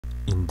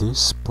In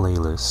this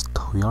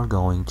playlist, we are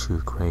going to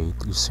create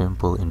a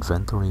simple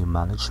inventory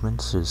management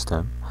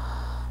system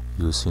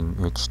using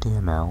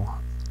HTML,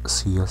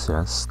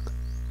 CSS,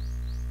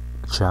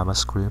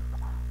 JavaScript,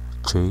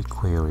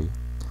 jQuery,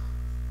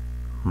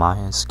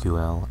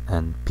 MySQL,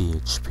 and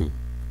PHP.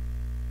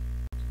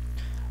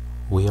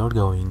 We are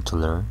going to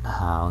learn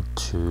how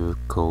to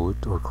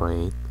code or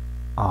create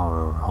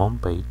our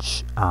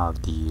homepage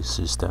of the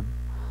system.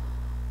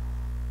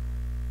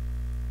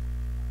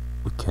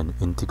 We can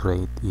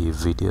integrate a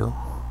video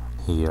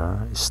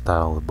here,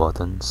 style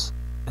buttons,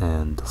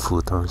 and the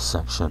footer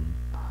section.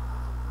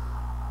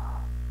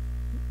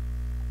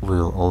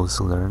 We'll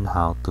also learn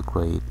how to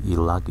create a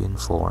login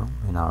form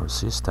in our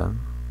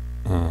system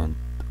and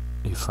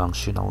a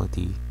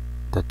functionality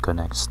that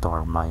connects to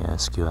our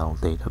MySQL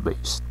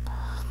database.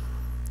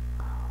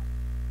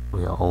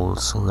 We'll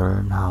also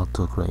learn how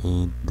to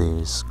create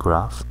this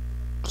graph.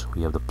 So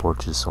we have the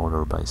purchase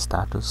order by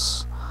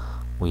status,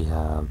 we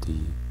have the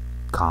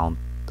count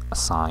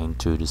assigned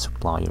to the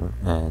supplier,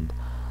 and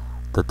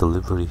the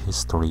delivery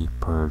history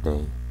per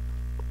day.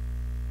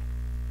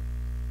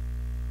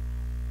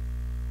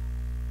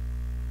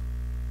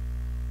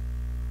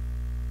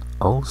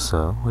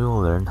 Also, we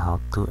will learn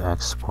how to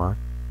export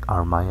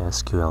our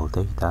MySQL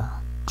data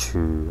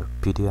to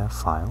a PDF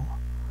file.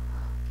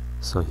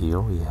 So here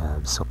we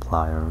have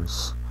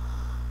suppliers,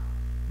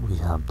 we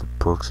have the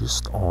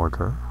purchased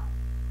order,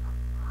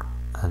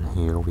 and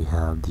here we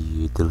have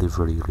the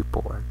delivery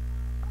report.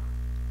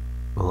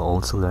 We'll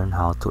also learn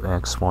how to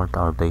export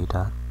our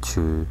data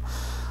to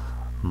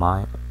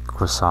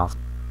Microsoft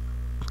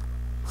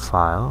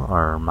file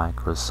or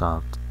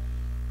Microsoft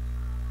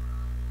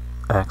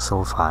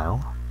Excel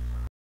file.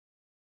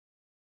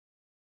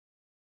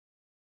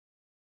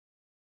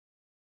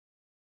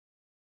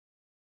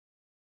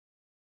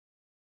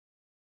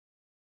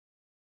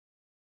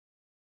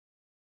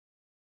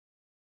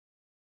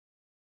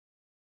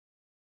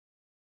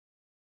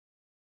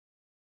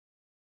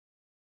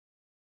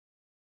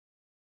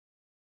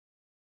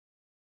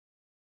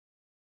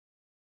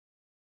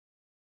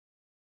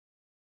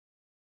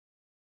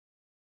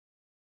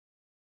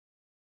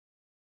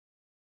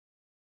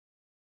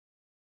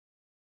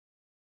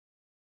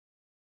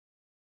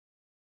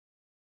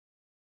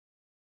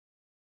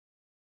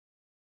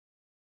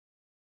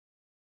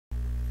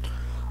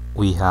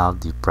 We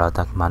have the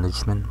product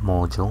management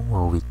module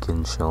where we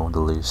can show the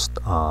list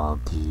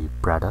of the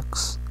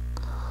products.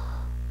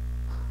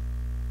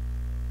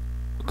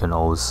 You can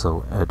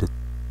also edit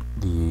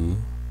the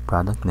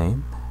product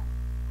name.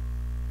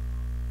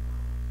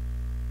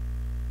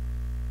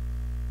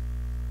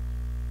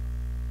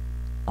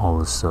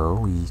 Also,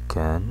 we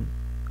can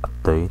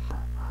update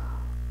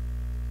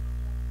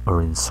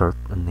or insert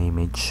an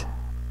image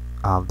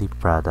of the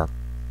product.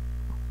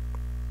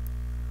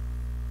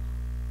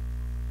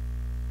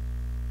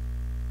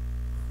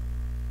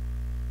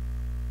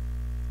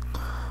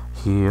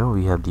 Here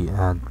we have the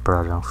add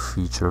product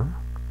feature.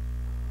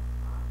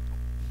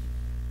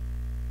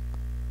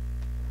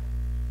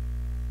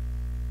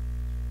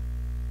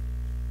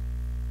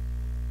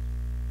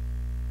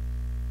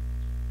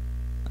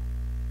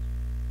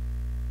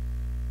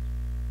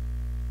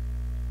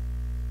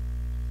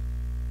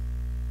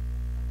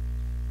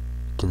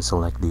 You can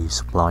select the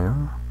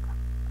supplier.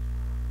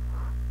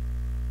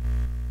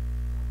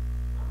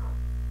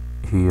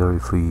 Here,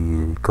 if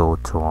we go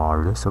to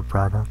our list of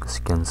products,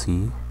 you can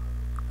see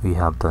we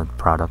have that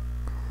product.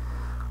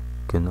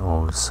 You can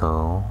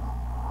also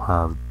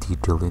have the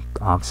delete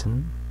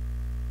option.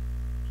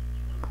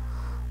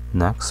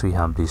 Next, we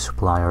have the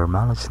supplier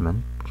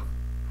management.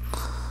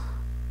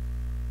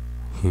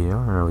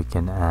 Here we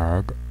can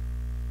add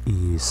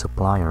a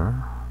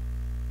supplier,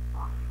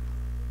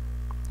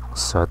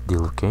 set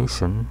the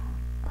location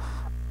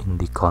in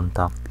the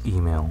contact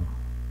email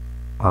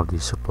of the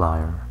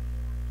supplier.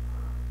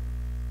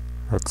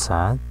 Let's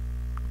add,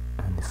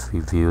 and if we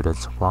view that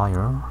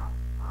supplier,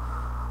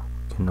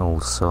 we can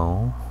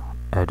also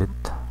edit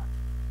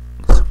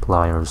the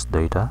supplier's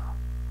data.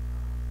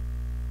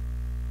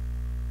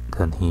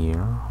 Then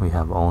here we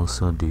have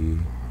also the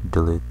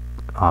delete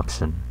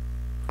option.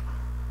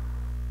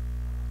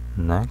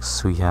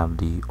 Next, we have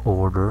the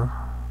order,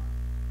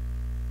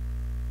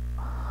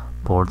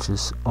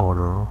 purchase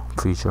order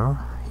feature.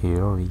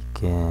 Here we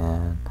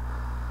can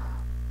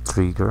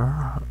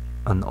trigger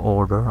an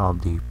order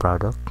of the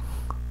product.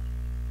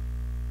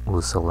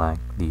 We'll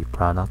select the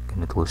product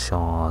and it will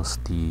show us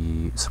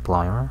the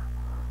supplier.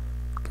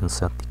 We can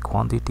set the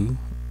quantity,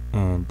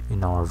 and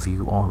in our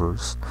view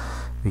orders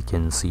we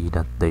can see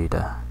that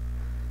data.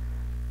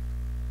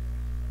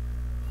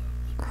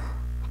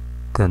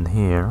 Then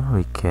here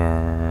we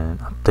can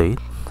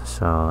update.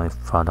 So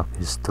if product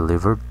is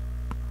delivered,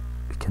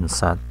 we can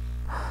set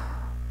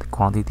the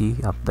quantity,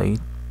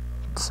 update,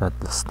 set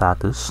the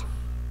status,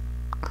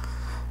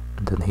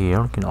 and then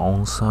here we can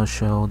also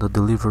show the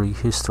delivery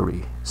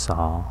history.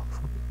 So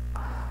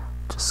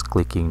just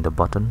clicking the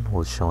button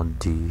will show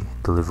the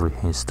delivery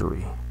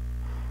history.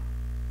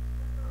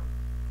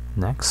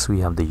 Next,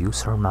 we have the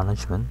user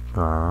management,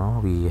 where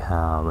we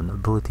have an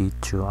ability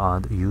to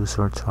add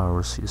user to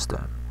our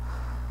system.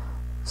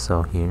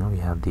 So here we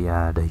have the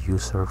add a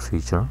user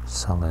feature.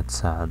 So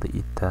let's add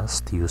the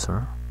test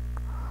user.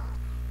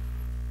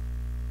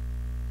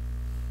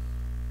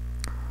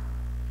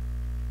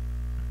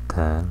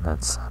 Then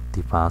let's add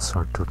the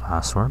password to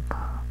password.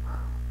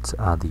 Let's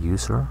add the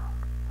user.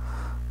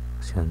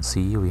 As you can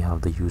see, we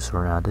have the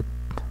user added.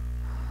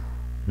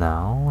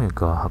 Now we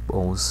go have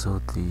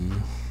also the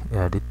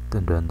edit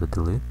and then the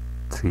delete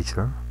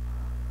feature.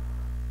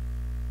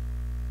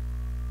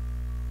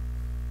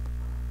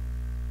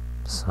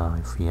 So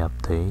if we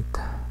update,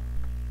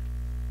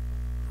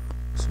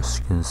 so as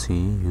you can see,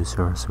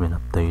 user has been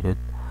updated,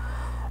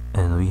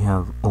 and we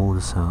have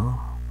also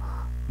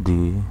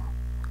the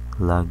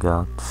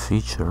logout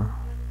feature.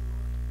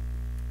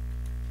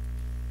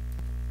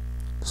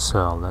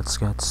 So let's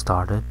get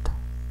started.